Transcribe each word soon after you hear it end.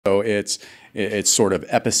So it's sort of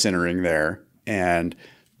epicentering there, and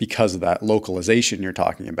because of that localization you're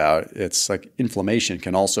talking about, it's like inflammation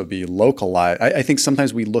can also be localized. I think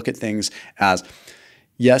sometimes we look at things as,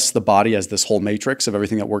 yes, the body has this whole matrix of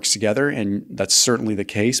everything that works together, and that's certainly the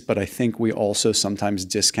case, but I think we also sometimes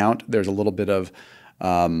discount there's a little bit of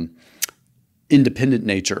independent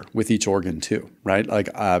nature with each organ too, right? Like,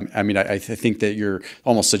 I mean, I think that you're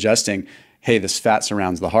almost suggesting, hey, this fat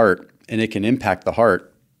surrounds the heart and it can impact the heart,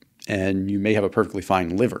 and you may have a perfectly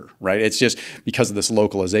fine liver, right? It's just because of this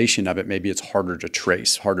localization of it, maybe it's harder to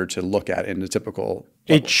trace, harder to look at in a typical level.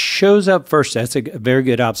 It shows up first. That's a very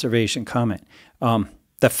good observation comment.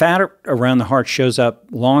 The fat around the heart shows up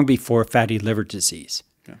long before fatty liver disease.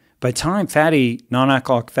 Yeah. By the time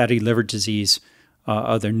non-alcoholic fatty liver disease,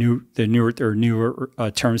 the newer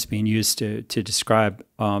terms being used to describe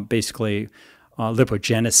basically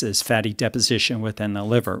lipogenesis, fatty deposition within the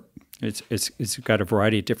liver. It's got a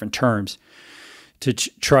variety of different terms to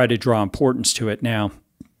try to draw importance to it now,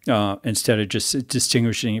 instead of just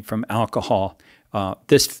distinguishing it from alcohol.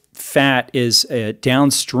 This fat is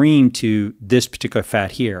downstream to this particular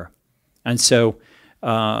fat here. And so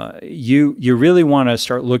you really want to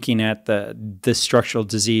start looking at this structural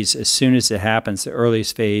disease as soon as it happens, the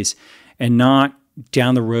earliest phase, and not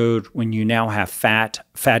down the road when you now have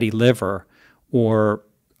fatty liver, or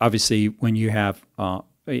obviously when you have a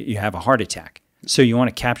heart attack. So you want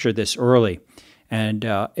to capture this early, and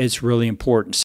it's really important.